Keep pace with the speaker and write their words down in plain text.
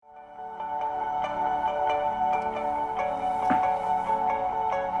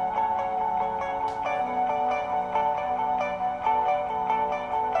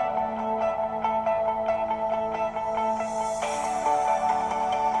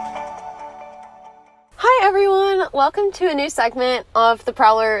welcome to a new segment of The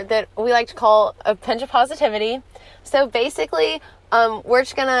Prowler that we like to call a pinch of positivity. So basically, we're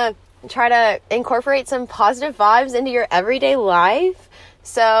just gonna try to incorporate some positive vibes into your everyday life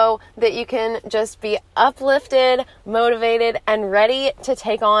so that you can just be uplifted, motivated, and ready to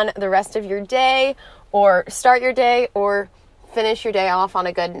take on the rest of your day or start your day or finish your day off on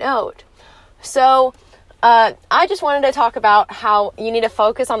a good note. So I just wanted to talk about how you need to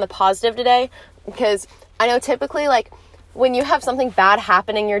focus on the positive today, because I know typically, like, when you have something bad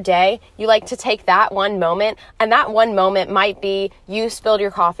happen in your day, you like to take that one moment, and that one moment might be you spilled your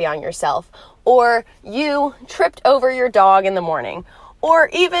coffee on yourself, or you tripped over your dog in the morning, or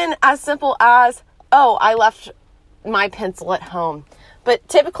even as simple as, oh, I left my pencil at home. But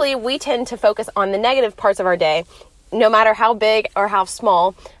typically we tend to focus on the negative parts of our day, no matter how big or how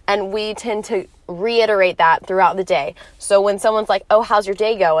small, and we tend to reiterate that throughout the day. So when someone's like, oh, how's your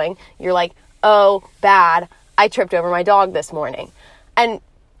day going? You're like, oh, bad. I tripped over my dog this morning. And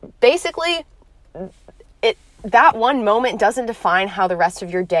basically, that one moment doesn't define how the rest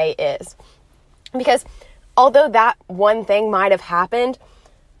of your day is. Because although that one thing might have happened,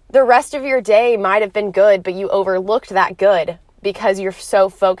 the rest of your day might have been good, but you overlooked that good because you're so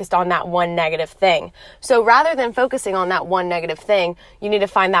focused on that one negative thing. So rather than focusing on that one negative thing, you need to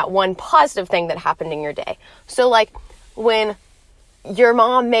find that one positive thing that happened in your day. So like when your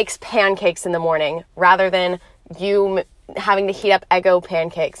mom makes pancakes in the morning rather than you having to heat up Eggo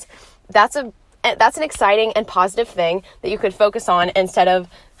pancakes, that's an exciting and positive thing that you could focus on instead of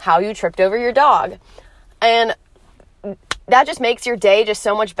how you tripped over your dog. And that just makes your day just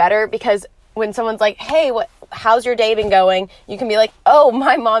so much better, because when someone's like, hey, how's your day been going? You can be like, oh,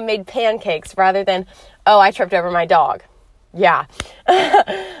 my mom made pancakes, rather than, oh, I tripped over my dog. Yeah.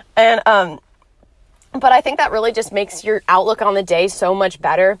 And, but I think that really just makes your outlook on the day so much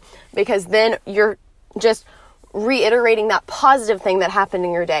better, because then you're just reiterating that positive thing that happened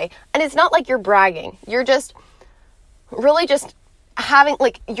in your day. And it's not like you're bragging. You're just really just having,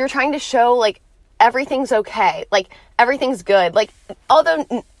 like, you're trying to show, like, everything's okay. Like, everything's good. Like, although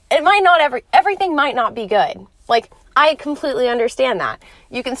everything might not be good. Like, I completely understand that.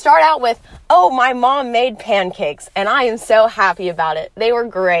 You can start out with, oh, my mom made pancakes and I am so happy about it. They were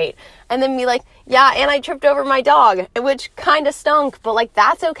great. And then be like, yeah, and I tripped over my dog, which kind of stunk, but like,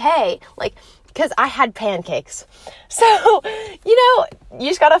 that's okay. Like, because I had pancakes. So, you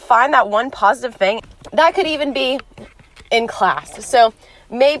just got to find that one positive thing. That could even be in class. So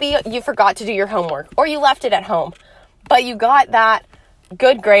maybe you forgot to do your homework or you left it at home, but you got that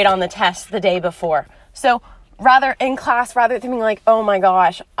good grade on the test the day before. So rather than being like, oh my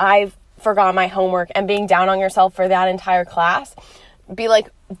gosh, I forgot my homework, and being down on yourself for that entire class, be like,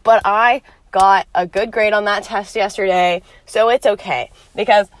 but I got a good grade on that test yesterday, so it's okay.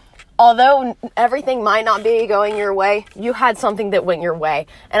 Because although everything might not be going your way, you had something that went your way.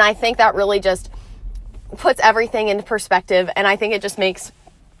 And I think that really just puts everything into perspective, and I think it just makes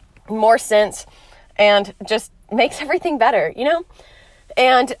more sense and just makes everything better,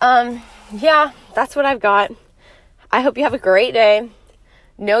 And, yeah, that's what I've got. I hope you have a great day.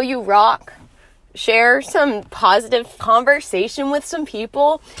 Know you rock. Share some positive conversation with some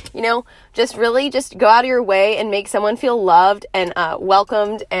people, just really just go out of your way and make someone feel loved and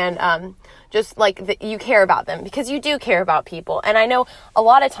welcomed, and just like that you care about them, because you do care about people. And I know a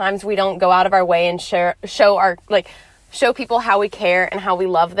lot of times we don't go out of our way and show people how we care and how we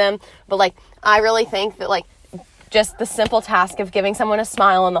love them. But like, I really think that like just the simple task of giving someone a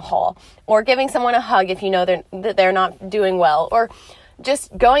smile in the hall, or giving someone a hug if you know that they're not doing well, or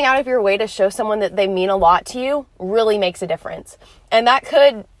just going out of your way to show someone that they mean a lot to you really makes a difference. And that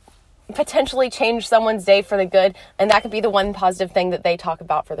could potentially change someone's day for the good. And that could be the one positive thing that they talk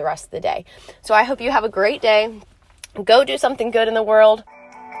about for the rest of the day. So I hope you have a great day. Go do something good in the world.